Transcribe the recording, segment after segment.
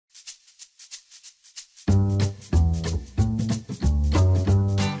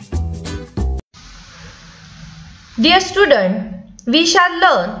Dear student, we shall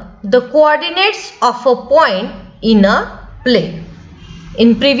learn the coordinates of a point in a plane.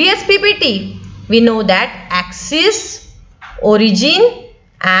 In previous PPT, we know that axis, origin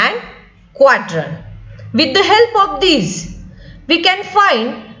and quadrant. With the help of these, we can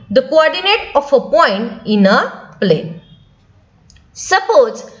find the coordinate of a point in a plane.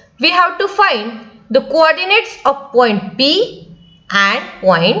 Suppose we have to find the coordinates of point P and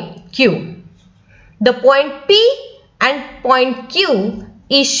point Q. The point P and point Q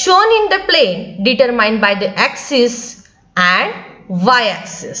is shown in the plane determined by the axis and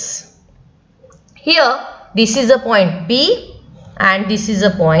y-axis. Here, this is a point P and this is a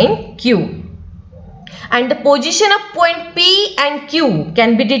point Q. And the position of point P and Q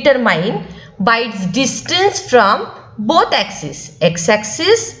can be determined by its distance from both axes,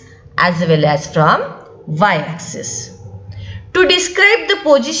 x-axis as well as from y-axis. To describe the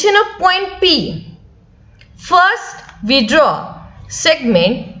position of point P, first we draw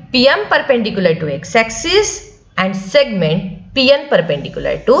segment PM perpendicular to x-axis and segment PN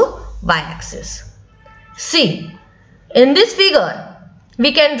perpendicular to y-axis. See, in this figure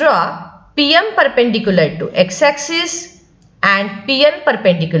we can draw PM perpendicular to x-axis and PN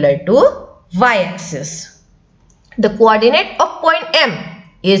perpendicular to y-axis. The coordinate of point M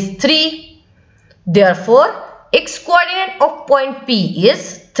is 3. Therefore, x coordinate of point P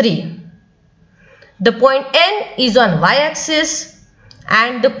is 3. The point N is on y-axis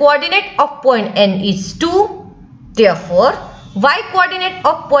and the coordinate of point N is 2. Therefore, y coordinate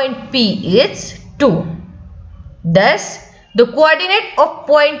of point P is 2. Thus, the coordinate of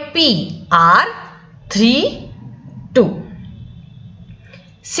point P are 3, 2.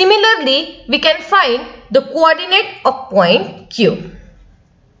 Similarly, we can find the coordinate of point Q.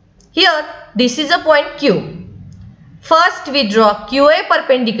 Here, this is a point Q. First, we draw QA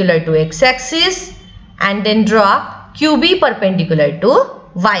perpendicular to x-axis and then draw QB perpendicular to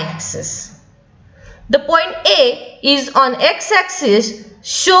y-axis. The point A is on x-axis,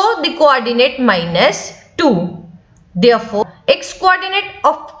 show the coordinate minus 2. Therefore, x coordinate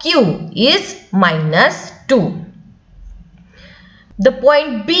of Q is minus 2. The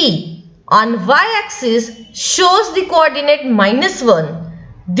point B on y-axis shows the coordinate minus 1.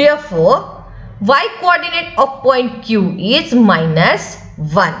 Therefore, y coordinate of point Q is minus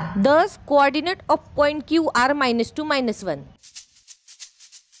 1. Thus, coordinate of point Q are minus 2, minus 1.